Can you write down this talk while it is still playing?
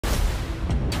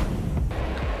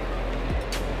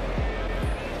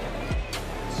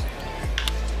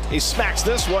He smacks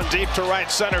this one deep to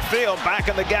right center field. Back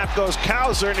in the gap goes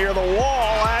Cowser near the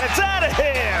wall, and it's out of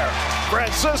here.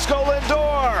 Francisco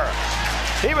Lindor.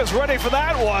 He was ready for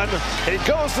that one. He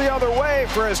goes the other way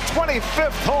for his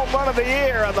 25th home run of the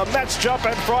year, and the Mets jump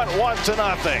in front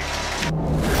 1-0.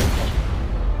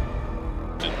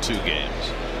 In 2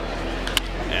 games.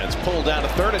 And it's pulled down to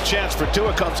third. A chance for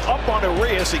Tua. Comes up on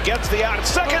Oriels. He gets the out at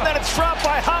second. Then it's dropped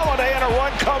by Holiday, and a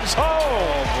run comes home.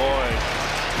 Oh, boy.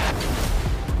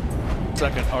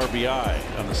 Second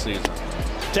RBI on the season.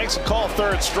 Takes a call,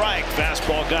 third strike.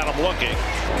 Fastball got him looking.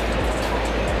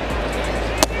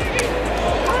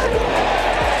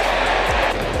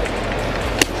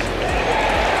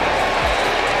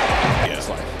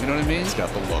 You know what I mean? He's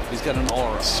got the look. He's got an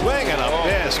aura. Swinging a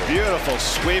miss. Beautiful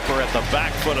sweeper at the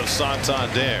back foot of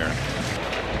Santander.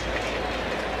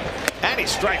 And he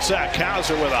strikes out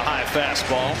Cowser with a high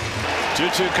fastball.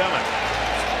 2-2 coming.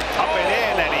 Up and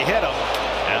in, and he hit him.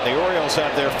 And the Orioles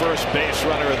have their first base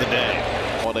runner of the day.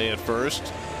 Holiday at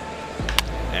first.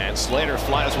 And Slater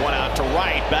flies one out to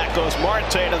right. Back goes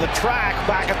Marte to the track.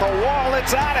 Back at the wall.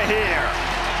 It's out of here.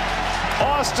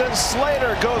 Austin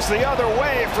Slater goes the other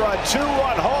way for a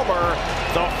 2-run homer.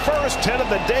 The first hit of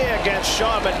the day against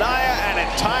Sean Manaea, and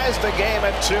it ties the game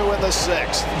at 2 in the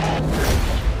 6th.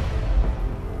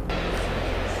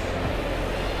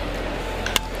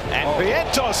 And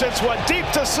Vientos hits one deep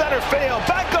to center field.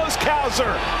 Back goes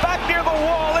Cowser. Back near the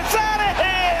wall. It's out of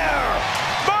here!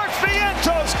 Mark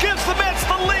Vientos gives the Mets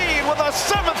the lead with a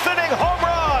 7th-inning home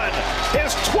run.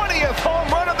 His 20th home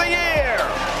run of the year.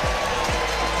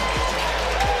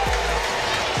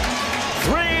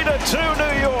 3-2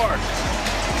 New York.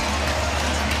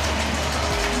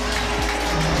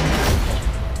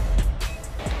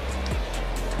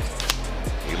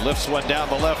 He lifts one down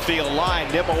the left field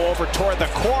line. Nimmo over toward the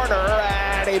corner,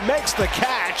 and he makes the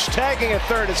catch. Tagging at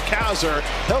third is Cowser.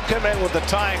 He'll come in with the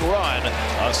tying run.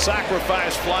 A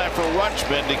sacrifice fly for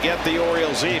Rutschman to get the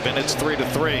Orioles even. It's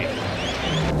 3-3.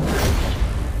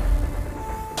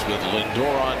 With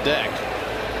Lindor on deck.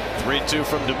 3-2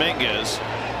 from Dominguez.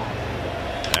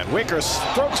 And Winker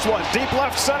strokes one deep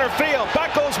left center field.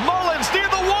 Back goes Mullins near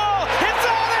the wall.